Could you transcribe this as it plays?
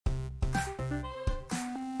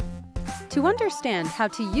To understand how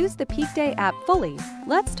to use the Peak Day app fully,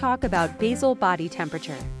 let's talk about basal body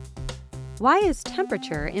temperature. Why is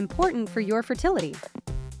temperature important for your fertility?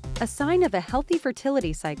 A sign of a healthy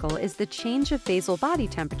fertility cycle is the change of basal body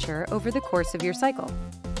temperature over the course of your cycle.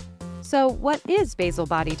 So, what is basal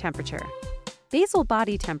body temperature? Basal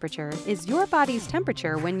body temperature is your body's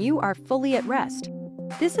temperature when you are fully at rest.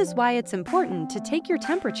 This is why it's important to take your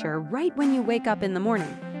temperature right when you wake up in the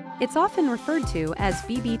morning. It's often referred to as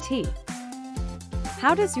BBT.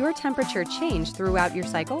 How does your temperature change throughout your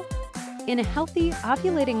cycle? In a healthy,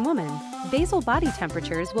 ovulating woman, basal body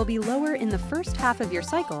temperatures will be lower in the first half of your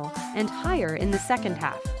cycle and higher in the second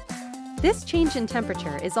half. This change in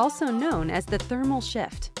temperature is also known as the thermal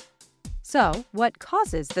shift. So, what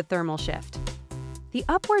causes the thermal shift? The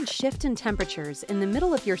upward shift in temperatures in the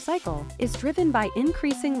middle of your cycle is driven by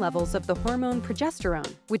increasing levels of the hormone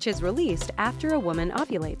progesterone, which is released after a woman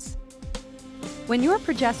ovulates. When your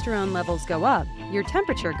progesterone levels go up, your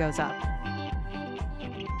temperature goes up.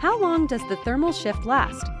 How long does the thermal shift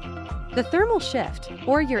last? The thermal shift,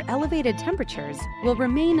 or your elevated temperatures, will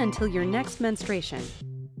remain until your next menstruation.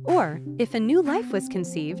 Or, if a new life was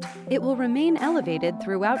conceived, it will remain elevated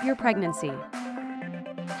throughout your pregnancy.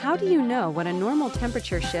 How do you know what a normal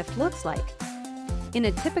temperature shift looks like? In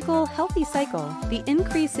a typical, healthy cycle, the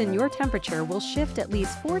increase in your temperature will shift at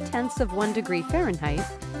least 0.4 degrees Fahrenheit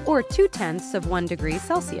or 0.2 degrees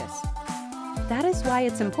Celsius. That is why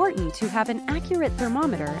it's important to have an accurate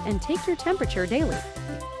thermometer and take your temperature daily.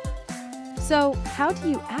 So, how do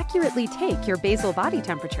you accurately take your basal body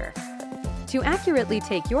temperature? To accurately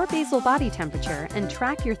take your basal body temperature and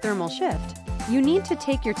track your thermal shift, you need to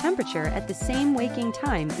take your temperature at the same waking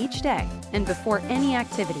time each day and before any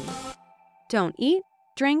activity. Don't eat,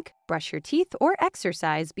 drink, brush your teeth, or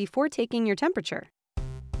exercise before taking your temperature.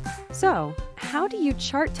 So, how do you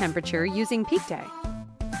chart temperature using Peak Day?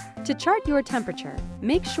 To chart your temperature,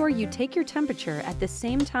 make sure you take your temperature at the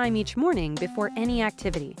same time each morning before any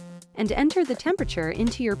activity, and enter the temperature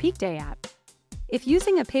into your Peak Day app. If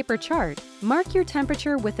using a paper chart, mark your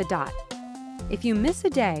temperature with a dot. If you miss a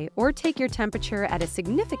day or take your temperature at a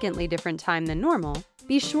significantly different time than normal,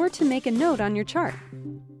 be sure to make a note on your chart.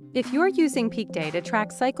 If you're using Peak Day to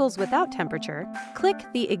track cycles without temperature, click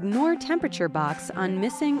the Ignore Temperature box on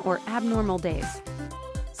missing or abnormal days.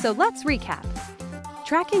 So let's recap.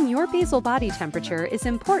 Tracking your basal body temperature is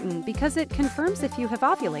important because it confirms if you have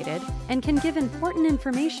ovulated and can give important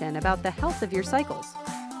information about the health of your cycles.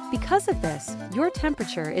 Because of this, your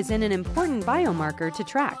temperature is an important biomarker to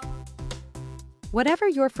track. Whatever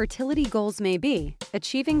your fertility goals may be,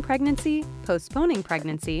 achieving pregnancy, postponing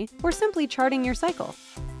pregnancy, or simply charting your cycle,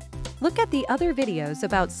 look at the other videos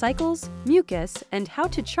about cycles, mucus, and how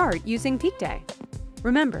to chart using Peak Day.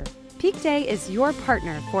 Remember, Peak Day is your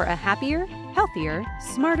partner for a happier, healthier,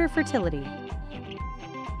 smarter fertility.